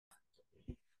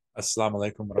Assalamu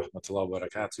alaikum wa rahmatullahi wa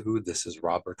barakatuhu. This is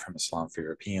Robert from Islam for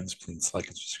Europeans. Please like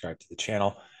and subscribe to the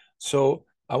channel. So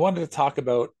I wanted to talk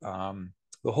about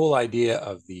the whole idea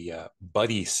of the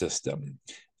buddy system.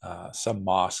 Some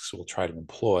mosques will try to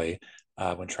employ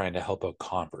when trying to help out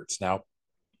converts. Now,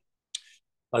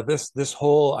 this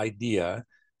whole idea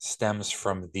stems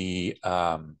from the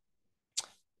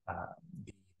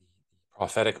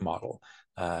prophetic model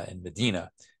in Medina,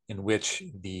 in which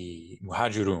the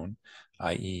Muhajiroon,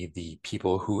 i.e., the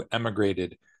people who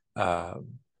emigrated, uh,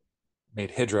 made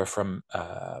hijrah from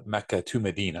Mecca to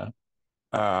Medina,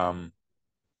 um,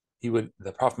 the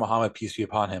Prophet Muhammad, peace be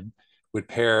upon him, would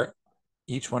pair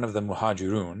each one of the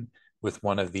Muhajiroon with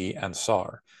one of the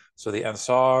Ansar. So the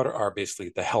Ansar are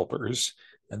basically the helpers,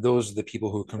 and those are the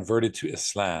people who converted to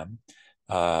Islam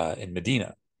in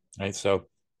Medina, right? So,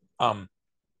 um,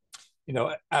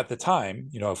 at the time,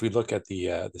 if we look at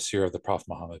the seerah of the Prophet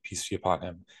Muhammad, peace be upon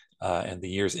him, and the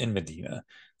years in Medina,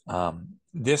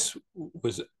 this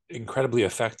was incredibly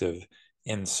effective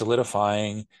in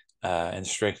solidifying and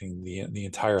strengthening the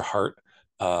entire heart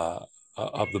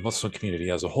of the Muslim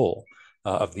community as a whole,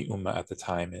 of the Ummah at the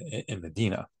time in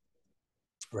Medina,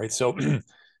 right? So,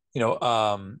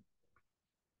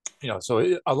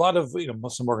 so a lot of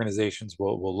Muslim organizations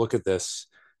will look at this,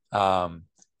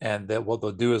 and that what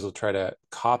they'll do is they'll try to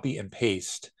copy and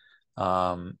paste,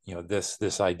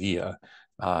 this idea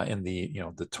in the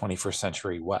 21st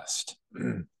century West.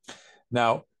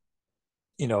 Now,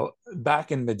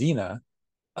 back in Medina,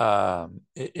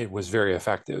 it was very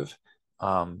effective,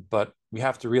 but we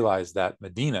have to realize that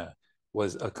Medina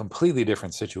was a completely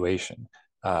different situation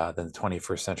than the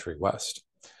 21st century West,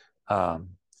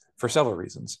 for several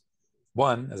reasons.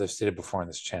 One, as I've stated before on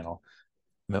this channel,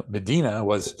 Medina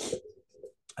was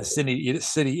a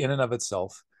city in and of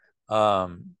itself.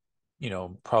 Um,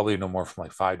 Probably no more from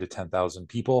like 5 to 10,000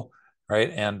 people, right?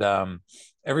 And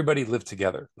everybody lived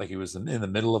together, like it was in the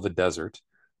middle of a desert.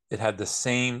 It had the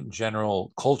same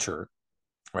general culture,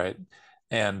 right?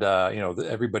 And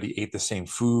everybody ate the same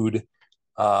food.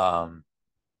 Um,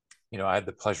 I had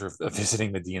the pleasure of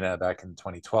visiting Medina back in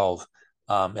 2012.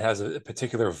 It has a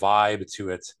particular vibe to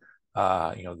it,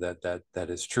 that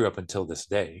is true up until this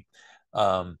day.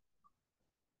 Um,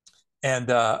 and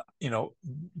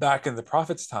back in the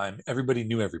Prophet's time, everybody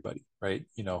knew everybody, right?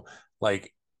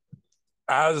 Like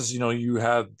as you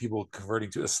have people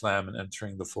converting to Islam and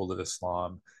entering the fold of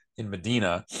Islam in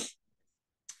Medina,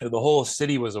 the whole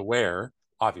city was aware,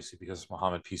 obviously, because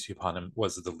Muhammad, peace be upon him,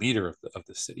 was the leader of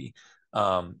the city,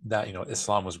 that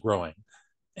Islam was growing.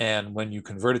 And when you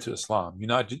converted to Islam, you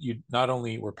not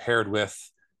only were paired with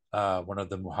one of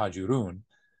the Muhajirun,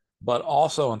 but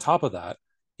also on top of that,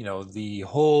 the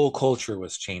whole culture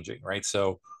was changing, right?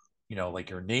 So, like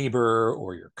your neighbor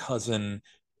or your cousin,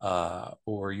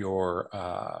 or your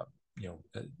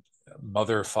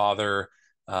mother, father,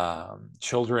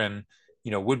 children,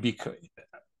 would be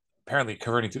apparently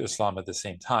converting to Islam at the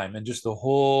same time, and just the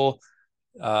whole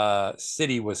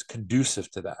city was conducive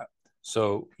to that.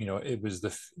 So it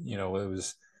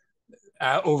was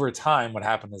over time. What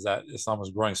happened is that Islam was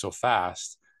growing so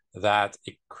fast that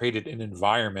it created an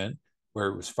environment where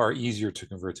it was far easier to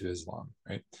convert to Islam.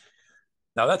 Right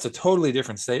now, that's a totally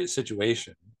different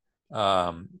situation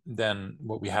than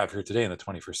what we have here today in the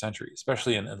 21st century,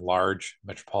 especially in large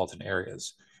metropolitan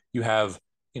areas. You have,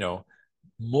 you know,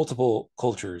 multiple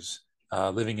cultures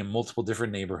living in multiple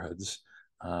different neighborhoods.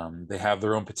 They have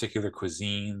their own particular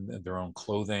cuisine, their own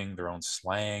clothing, their own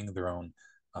slang, their own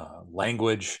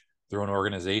language, their own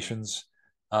organizations,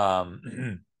 um,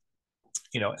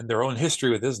 and their own history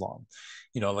with Islam.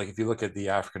 Like if you look at the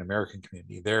African American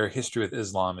community, their history with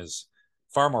Islam is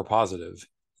far more positive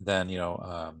than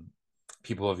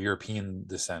people of European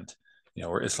descent.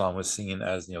 Where Islam was seen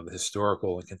as the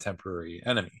historical and contemporary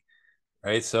enemy,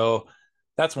 right? So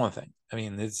that's one thing. I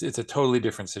mean, it's a totally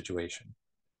different situation,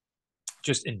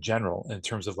 just in general, in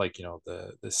terms of like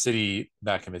the city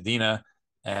back in Medina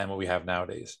and what we have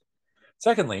nowadays.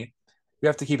 Secondly, we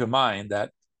have to keep in mind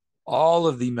that all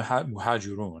of the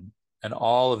Muhajirun and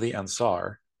all of the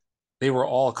Ansar, they were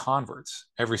all converts,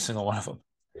 every single one of them,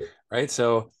 right?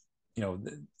 So, you know,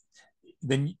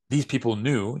 then these people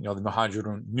knew, the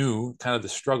Muhajirun knew kind of the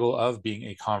struggle of being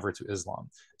a convert to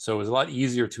Islam. So it was a lot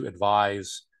easier to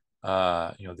advise,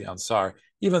 the Ansar,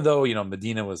 even though,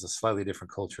 Medina was a slightly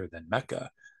different culture than Mecca.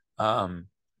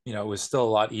 It was still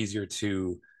a lot easier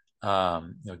to,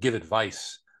 give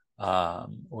advice,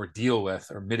 or deal with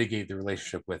or mitigate the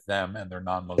relationship with them and their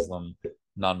non-Muslim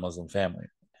family.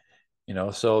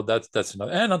 So that's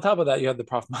another. And on top of that, you have the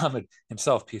Prophet Muhammad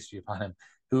himself, peace be upon him,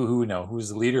 who's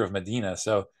the leader of Medina.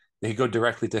 So they go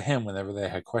directly to him whenever they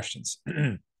had questions.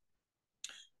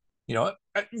 You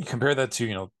compare that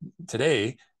to,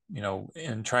 today,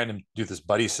 in trying to do this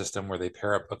buddy system where they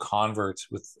pair up a convert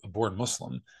with a born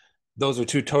Muslim. Those are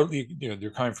two totally,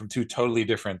 they're coming from two totally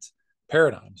different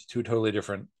paradigms, two totally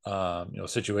different,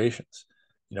 situations.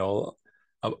 You know,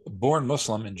 a born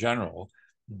Muslim in general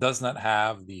does not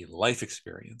have the life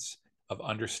experience of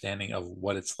understanding of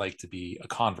what it's like to be a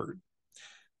convert,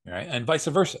 right? And vice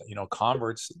versa.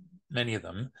 Converts, many of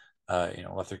them,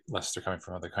 unless they're coming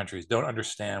from other countries, don't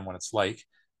understand what it's like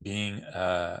being,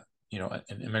 an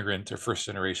immigrant or first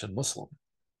generation Muslim.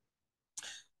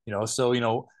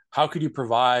 So how could you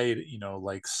provide,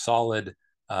 like solid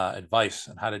advice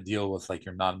on how to deal with like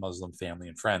your non-Muslim family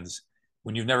and friends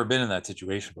when you've never been in that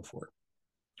situation before,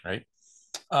 right?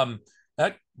 Um,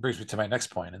 that brings me to my next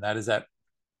point, and that is that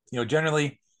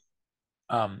generally,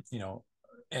 um, you know,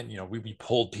 we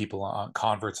polled people on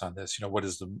converts on this. What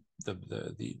is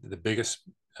the biggest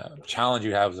challenge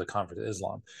you have as a convert to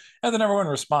Islam? And the number one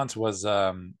response was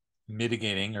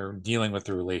mitigating or dealing with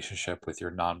the relationship with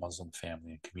your non-Muslim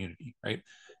family and community, right?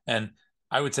 And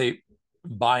I would say,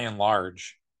 by and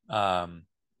large,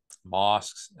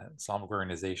 mosques, Islamic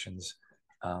organizations,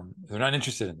 they're not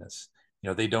interested in this.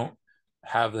 They don't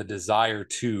have the desire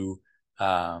to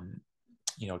um,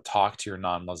 talk to your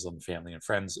non-Muslim family and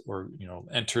friends, or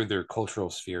enter their cultural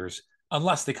spheres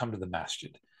unless they come to the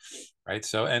masjid, right?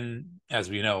 So, and as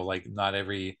we know, like not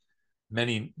every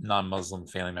many non-Muslim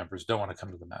family members don't want to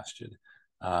come to the masjid.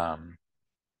 um,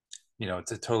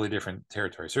 it's a totally different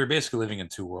territory, so you're basically living in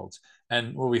two worlds.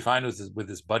 And what we find with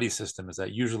this buddy system is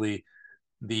that usually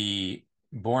the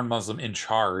born Muslim in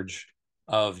charge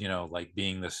of like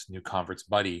being this new convert's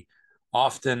buddy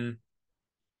often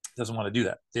doesn't want to do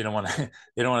that. They don't want to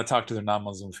they don't want to talk to their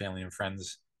non-Muslim family and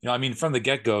friends. I mean, from the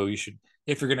get-go, you should,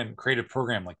 if you're going to create a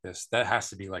program like this, that has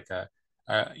to be like a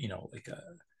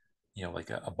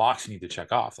box you need to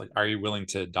check off. Like, are you willing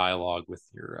to dialogue with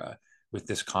your with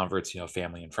this convert's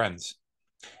family and friends?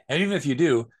 And even if you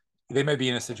do, they might be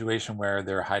in a situation where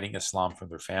they're hiding Islam from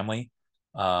their family.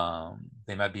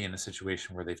 They might be in a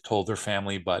situation where they've told their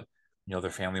family, but their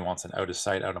family wants an out of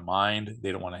sight, out of mind.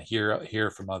 They don't want to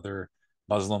hear from other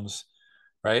Muslims,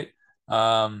 right?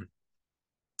 Um,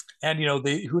 and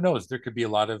they, who knows? There could be a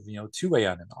lot of two-way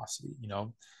animosity.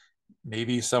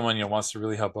 Maybe someone wants to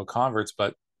really help out converts,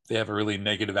 but they have a really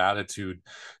negative attitude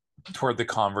toward the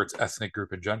converts ethnic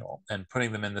group in general, and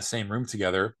putting them in the same room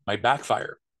together might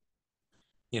backfire.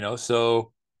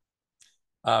 So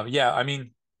yeah, I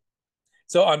mean,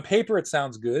 so on paper it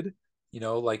sounds good.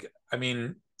 Like, I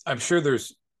mean, I'm sure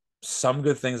there's some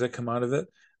good things that come out of it.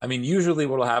 I mean, usually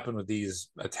what will happen with these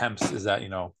attempts is that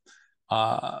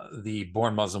the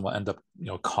born Muslim will end up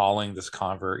calling this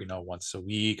convert once a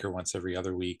week or once every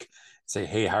other week, say,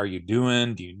 hey, how are you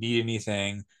doing, do you need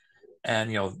anything,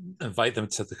 and invite them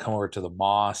to come over to the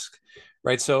mosque,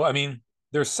 right? So I mean,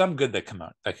 there's some good that can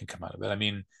come out of it. I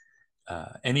mean,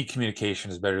 any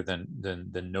communication is better than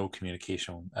no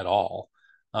communication at all.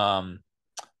 Um,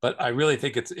 but I really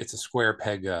think it's a square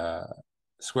peg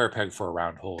for a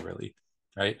round hole, really,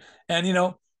 right? And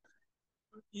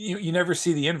you never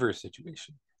see the inverse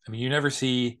situation. I mean, you never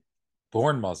see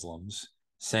born Muslims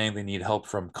saying they need help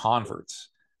from converts,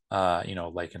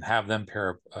 like, and have them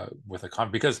pair up with a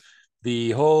convert, because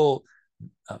the whole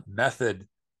method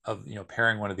of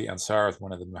pairing one of the Ansar with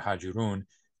one of the Muhajiroon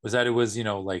was that it was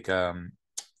like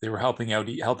they were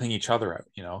helping each other out.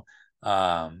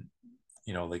 Um,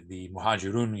 like the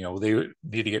Muhajiroon, they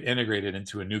need to get integrated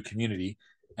into a new community,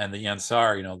 and the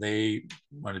Ansar, they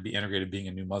want to be integrated being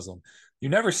a new Muslim. You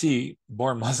never see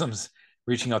born Muslims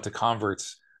reaching out to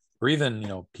converts, or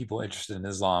even people interested in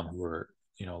Islam who are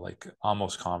like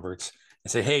almost converts,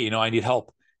 and say, hey, I need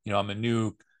help. I'm a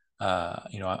new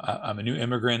I'm a new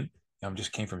immigrant. I'm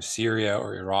just came from Syria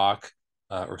or Iraq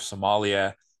or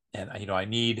Somalia, and I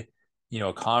need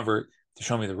a convert to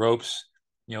show me the ropes.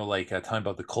 Like tell me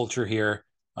about the culture here.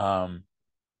 Um,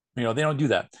 they don't do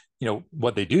that.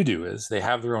 What they do is they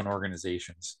have their own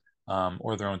organizations,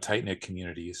 or their own tight knit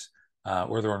communities,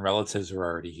 or their own relatives who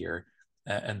are already here,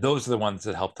 and those are the ones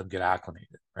that help them get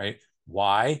acclimated, right?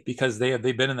 Why? Because they've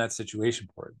been in that situation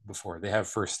before. They have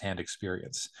firsthand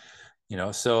experience.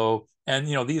 So, and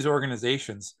these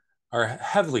organizations are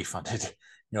heavily funded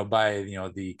by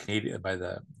the Canadian, by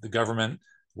the government,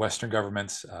 Western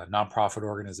governments, nonprofit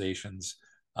organizations,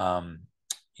 um,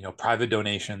 private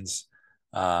donations,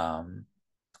 um,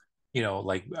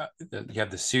 like you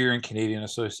have the Syrian Canadian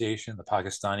Association, the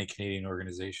Pakistani Canadian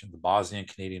Organization, the Bosnian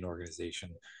Canadian Organization.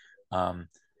 um,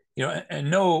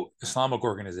 and no Islamic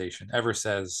organization ever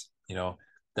says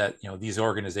that these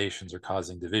organizations are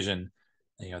causing division,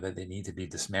 that they need to be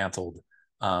dismantled.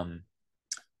 um,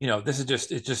 this is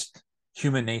just it's just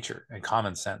human nature and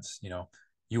common sense.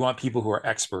 You want people who are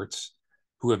experts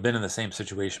who have been in the same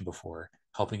situation before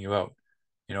helping you out.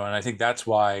 And I think that's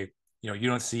why you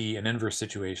don't see an inverse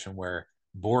situation where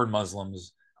born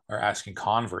Muslims are asking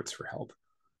converts for help.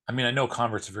 I mean, I know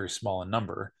converts are very small in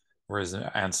number, whereas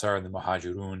the Ansar and the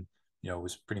Muhajiroon,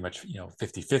 was pretty much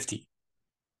 50-50,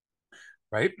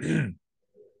 right?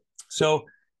 So,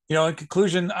 in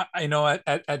conclusion,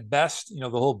 at best, the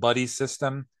whole buddy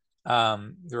system,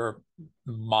 there are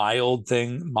mild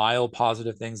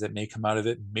positive things that may come out of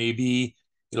it. Maybe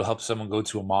it'll help someone go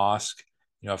to a mosque,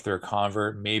 if they're a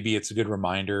convert. Maybe it's a good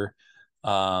reminder.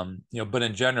 But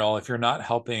in general, if you're not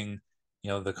helping,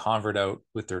 the convert out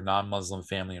with their non-Muslim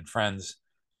family and friends,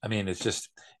 I mean, it's just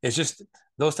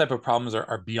those type of problems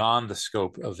are beyond the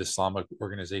scope of Islamic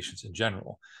organizations in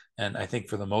general. And I think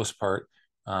for the most part,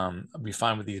 we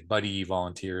find with these buddy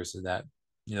volunteers that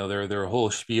their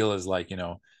whole spiel is like,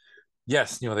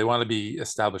 yes, they want to be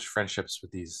established friendships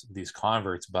with these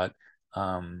converts, but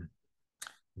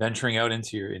venturing out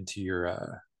into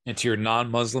your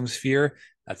non-Muslim sphere,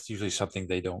 that's usually something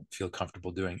they don't feel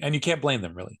comfortable doing, and you can't blame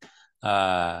them really.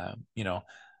 uh you know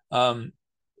um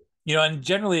and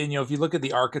generally, if you look at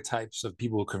the archetypes of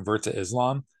people who convert to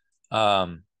Islam,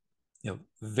 um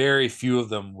very few of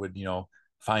them would,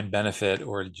 find benefit,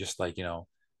 or just like,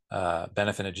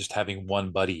 benefit of just having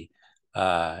one buddy,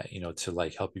 to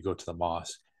like help you go to the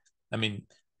mosque. I mean,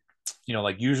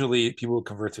 like usually people who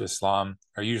convert to Islam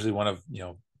are usually one of,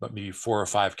 but maybe four or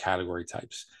five category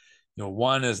types.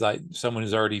 One is like someone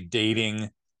who's already dating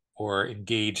or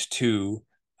engaged to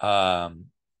um,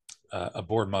 a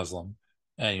born Muslim,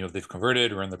 and they've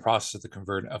converted or in the process of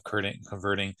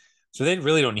converting. So they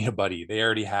really don't need a buddy. They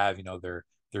already have their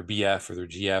BF or their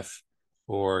GF,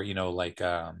 or like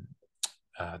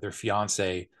their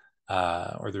fiance,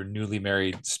 or their newly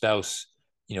married spouse,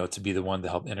 to be the one to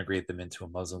help integrate them into a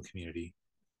Muslim community.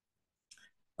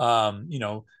 um you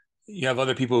know you have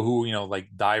other people who, like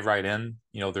dive right in.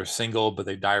 They're single, but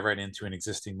they dive right into an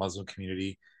existing Muslim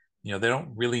community. They don't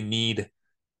really need,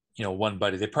 one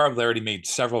buddy. They probably already made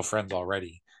several friends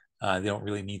already. They don't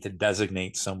really need to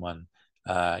designate someone,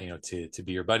 to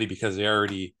be your buddy, because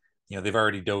they've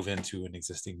already dove into an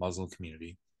existing Muslim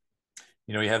community.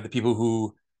 You have the people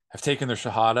who have taken their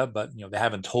shahada, but they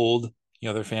haven't told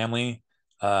their family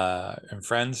and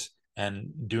friends,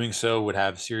 and doing so would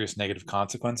have serious negative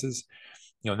consequences.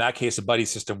 In that case, a buddy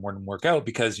system wouldn't work out,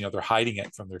 because they're hiding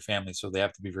it from their family, so they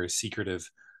have to be very secretive,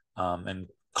 and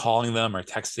calling them or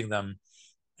texting them,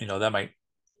 that might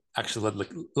actually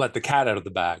let the cat out of the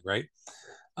bag, right?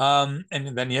 And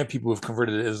then you have people who've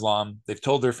converted to Islam. They've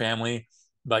told their family,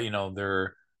 but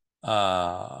they're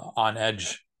on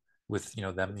edge with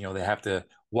them. They have to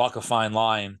walk a fine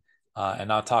line, and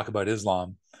not talk about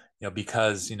Islam,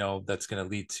 because that's going to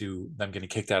lead to them getting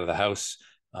kicked out of the house,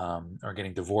 or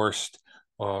getting divorced,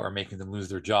 or making them lose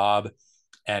their job.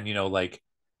 And like,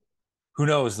 who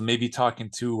knows? Maybe talking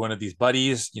to one of these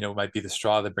buddies, might be the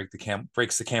straw that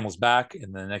breaks the camel's back,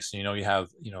 and then the next thing you know, you have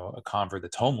a convert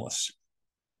that's homeless,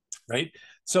 right?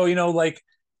 So like,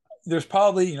 there's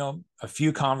probably a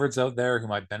few converts out there who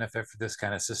might benefit from this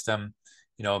kind of system.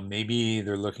 Maybe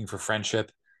they're looking for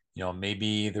friendship.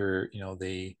 Maybe they're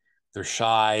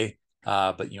shy,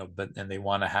 but and they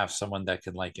want to have someone that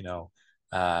can, like,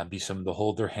 be someone to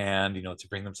hold their hand, to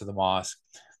bring them to the mosque.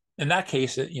 In that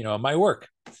case, it might work.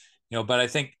 But I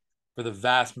think for the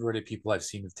vast majority of people I've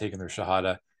seen who've taken their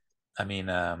shahada, I mean,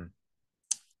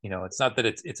 it's not that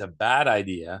it's a bad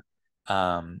idea.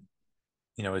 Um,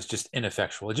 it's just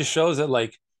ineffectual. It just shows that,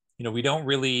 like, we don't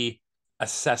really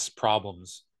assess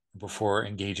problems before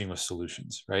engaging with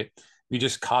solutions, right? We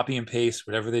just copy and paste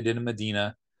whatever they did in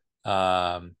Medina,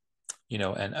 um,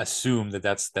 and assume that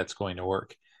that's going to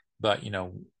work. But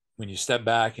when you step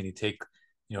back and you take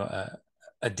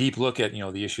a deep look at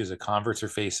the issues that converts are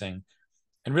facing,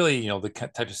 and really the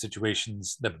type of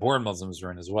situations that born Muslims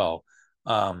are in as well,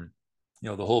 the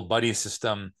whole buddy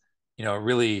system,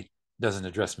 really doesn't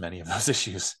address many of those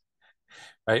issues,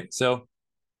 right? So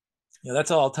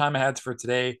that's all the time I had for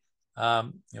today.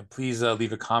 Please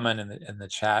leave a comment in the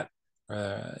chat,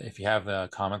 if you have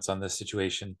comments on this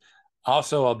situation.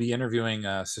 Also, I'll be interviewing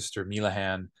Sister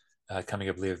Milahan coming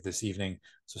up later this evening,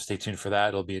 so stay tuned for that.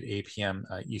 It'll be at 8 p.m.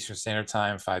 Eastern Standard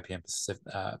Time, 5 p.m.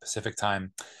 Pacific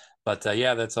Time. But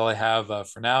yeah, that's all I have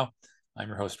for now. I'm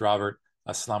your host, Robert.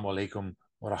 Assalamu alaikum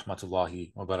wa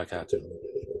rahmatullahi wa barakatuh.